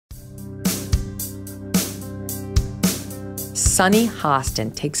Sunny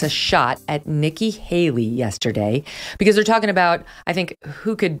Hostin takes a shot at Nikki Haley yesterday because they're talking about, I think,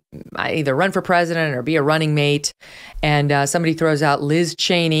 who could either run for president or be a running mate. And somebody throws out Liz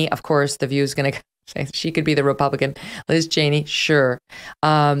Cheney. Of course, The View is going to say she could be the Republican. Liz Cheney, sure.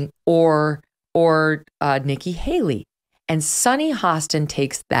 Or Nikki Haley. And Sunny Hostin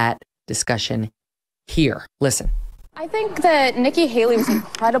takes that discussion here. Listen. I think that Nikki Haley was an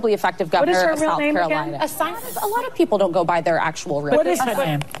incredibly effective governor of South Carolina. A lot of people don't go by their actual real name. What is her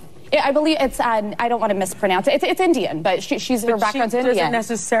name? I believe it's, I don't want to mispronounce it. It's Indian, but her background's Indian. Doesn't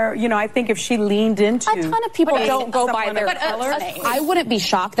necessarily, I think if she leaned into... A ton of people don't go by their color name. I wouldn't be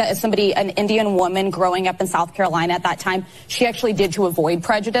shocked that as an Indian woman growing up in South Carolina at that time, she actually did to avoid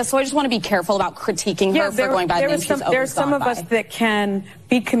prejudice. So I just want to be careful about critiquing her for going by the name she's always gone by. There are some of us that can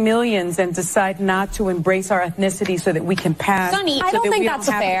be chameleons and decide not to embrace our ethnicity so that we can pass. Sunny, I don't think that's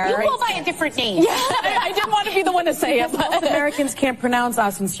fair. You go by a different name. Yeah, I didn't want to be the one to say it. But most Americans can't pronounce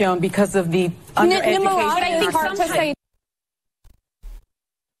Asuncion because of the undereducation. But I think hard to say.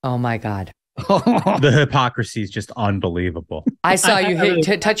 Oh my God. The hypocrisy is just unbelievable. I saw you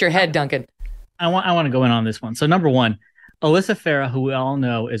touch your head, Duncan. I want to go in on this one. So number one, Alyssa Farah, who we all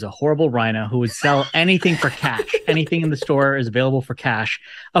know is a horrible rhino who would sell anything for cash. Anything in the store is available for cash.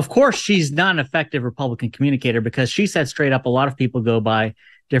 Of course, she's not an effective Republican communicator because she said straight up a lot of people go by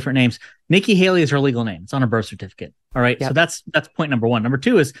different names. Nikki Haley is her legal name. It's on her birth certificate. All right. Yep. So that's point number one. Number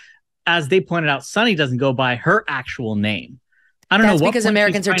two is, as they pointed out, Sunny doesn't go by her actual name. I don't know. That's because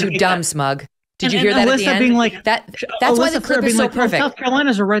Americans are too dumb, Smug. Did you hear that at the end? Being like, that's why the clip is so perfect. South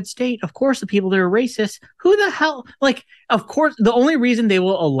Carolina's a red state. Of course, the people that are racist. Who the hell? Of course, the only reason they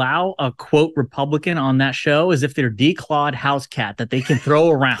will allow a quote Republican on that show is if they're declawed house cat that they can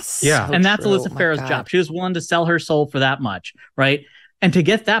throw around. Yeah, and that's Alyssa Farah's job. She was willing to sell her soul for that much, right? And to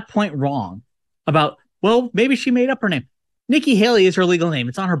get that point wrong about, well, maybe she made up her name. Nikki Haley is her legal name.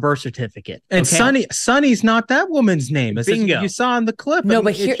 It's on her birth certificate. And Sunny's not that woman's name. As you saw in the clip. No,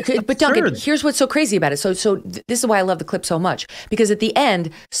 but Duncan, here's what's so crazy about it. So this is why I love the clip so much, because at the end,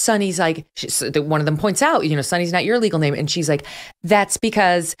 Sunny's like, one of them points out, Sunny's not your legal name, and she's like, that's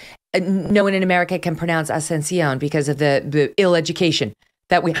because no one in America can pronounce Ascension because of the ill education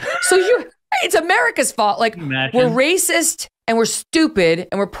that we. So it's America's fault. Like, we're racist and we're stupid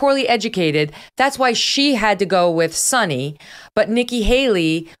and we're poorly educated. That's why she had to go with Sunny, but Nikki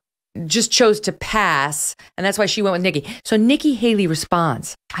Haley just chose to pass, and that's why she went with Nikki. So Nikki Haley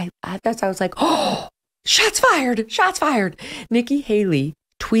responds. I was like, oh, shots fired, shots fired. Nikki Haley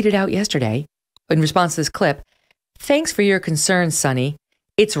tweeted out yesterday in response to this clip, thanks for your concern, Sunny.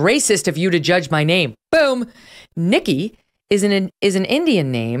 It's racist of you to judge my name. Boom. Nikki is an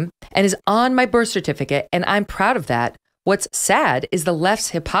Indian name and is on my birth certificate, and I'm proud of that. What's sad is the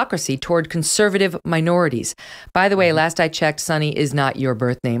left's hypocrisy toward conservative minorities. By the way, last I checked, Sunny is not your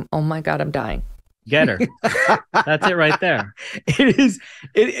birth name. Oh my God, I'm dying. Get her. That's it right there. It is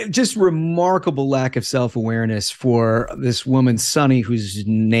just remarkable lack of self-awareness for this woman, Sunny, whose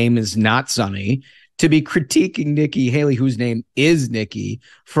name is not Sunny, to be critiquing Nikki Haley, whose name is Nikki,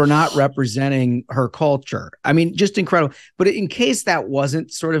 for not representing her culture. I mean, just incredible. But in case that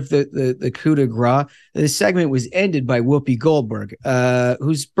wasn't sort of the coup de grace, the segment was ended by Whoopi Goldberg,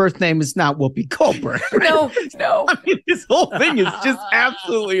 whose birth name is not Whoopi Goldberg. No. I mean, this whole thing is just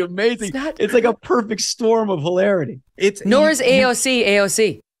absolutely amazing. It's like a perfect storm of hilarity. Nor is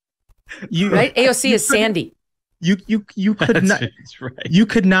AOC. Right? AOC is Sandy. You could not right. You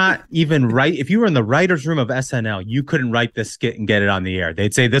could not even write, if you were in the writer's room of SNL, you couldn't write this skit and get it on the air.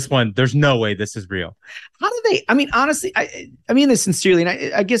 They'd say, this one, there's no way this is real. How do they, I mean, honestly, I mean this sincerely,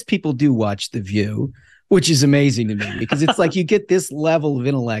 and I guess people do watch The View, which is amazing to me because it's like you get this level of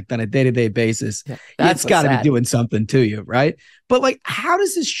intellect on a day-to-day basis. Yeah, that's got to be doing something to you, right? But like, how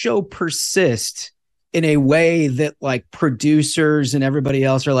does this show persist in a way that like producers and everybody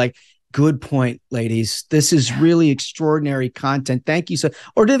else are like, good point, ladies. This is really extraordinary content. Thank you.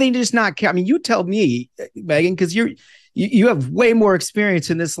 Or do they just not care? I mean, you tell me, Megyn, because you have way more experience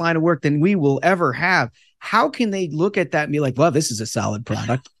in this line of work than we will ever have. How can they look at that and be like, well, this is a solid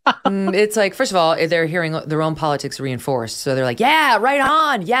product? It's like, first of all, they're hearing their own politics reinforced. So they're like, yeah, right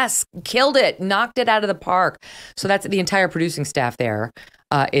on. Yes, killed it. Knocked it out of the park. So that's the entire producing staff there.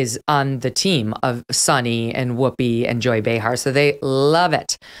 Is on the team of Sunny and Whoopi and Joy Behar. So they love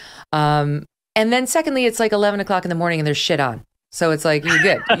it. And then secondly, it's like 11 o'clock in the morning and there's shit on. So it's like, you're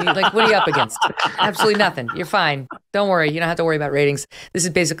good. Like, what are you up against? Absolutely nothing. You're fine. Don't worry. You don't have to worry about ratings. This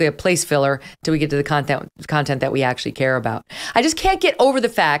is basically a place filler till we get to the content that we actually care about. I just can't get over the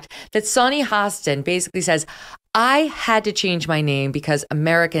fact that Sunny Hostin basically says, I had to change my name because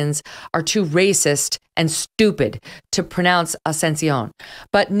Americans are too racist and stupid to pronounce Ascension.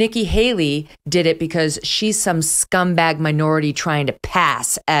 But Nikki Haley did it because she's some scumbag minority trying to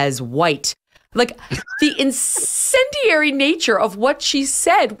pass as white. Like the incendiary nature of what she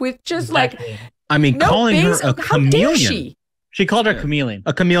said with just like, I mean, no calling her a chameleon. She called her chameleon.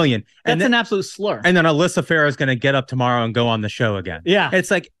 A chameleon. That's an absolute slur. And then Alyssa Farah is going to get up tomorrow and go on the show again. Yeah.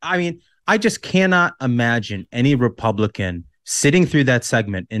 It's like, I mean, I just cannot imagine any Republican sitting through that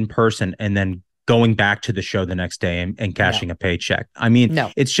segment in person and then going back to the show the next day and cashing a paycheck. I mean,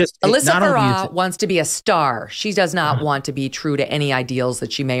 it's just... Alyssa Farah wants to be a star. She does not want to be true to any ideals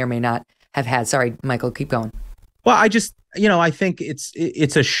that she may or may not have had. Sorry, Michael, keep going. Well, I just, I think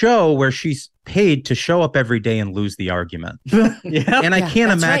it's a show where she's paid to show up every day and lose the argument. And I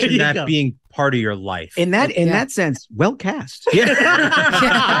can't imagine that being part of your life. In that sense, well cast.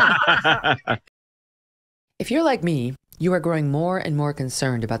 Yeah. If you're like me, you are growing more and more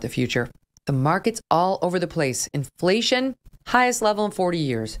concerned about the future. The market's all over the place. Inflation, highest level in 40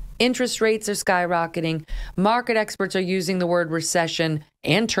 years. Interest rates are skyrocketing. Market experts are using the word recession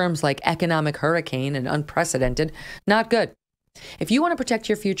and terms like economic hurricane and unprecedented. Not good. If you want to protect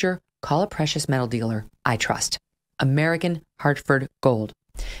your future, call a precious metal dealer I trust. American Hartford Gold.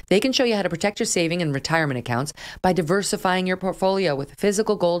 They can show you how to protect your saving and retirement accounts by diversifying your portfolio with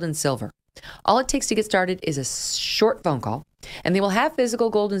physical gold and silver. All it takes to get started is a short phone call, and they will have physical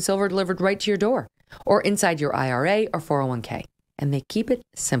gold and silver delivered right to your door or inside your IRA or 401k. And they keep it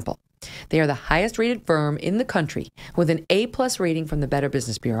simple. They are the highest rated firm in the country with an A+ rating from the Better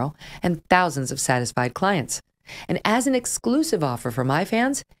Business Bureau and thousands of satisfied clients. And as an exclusive offer for my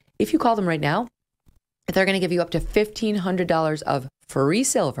fans, if you call them right now, they're going to give you up to $1,500 of free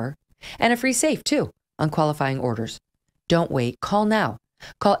silver and a free safe too on qualifying orders. Don't wait. Call now.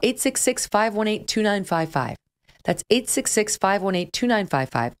 Call 866-518-2955. That's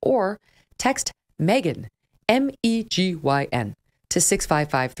 866-518-2955 or text Megyn, MEGYN, to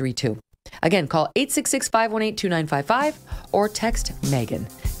 65532. Again, call 866-518-2955 or text Megyn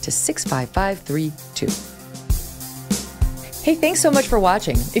to 65532. Hey, thanks so much for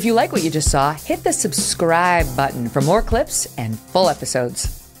watching. If you like what you just saw, hit the subscribe button for more clips and full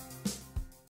episodes.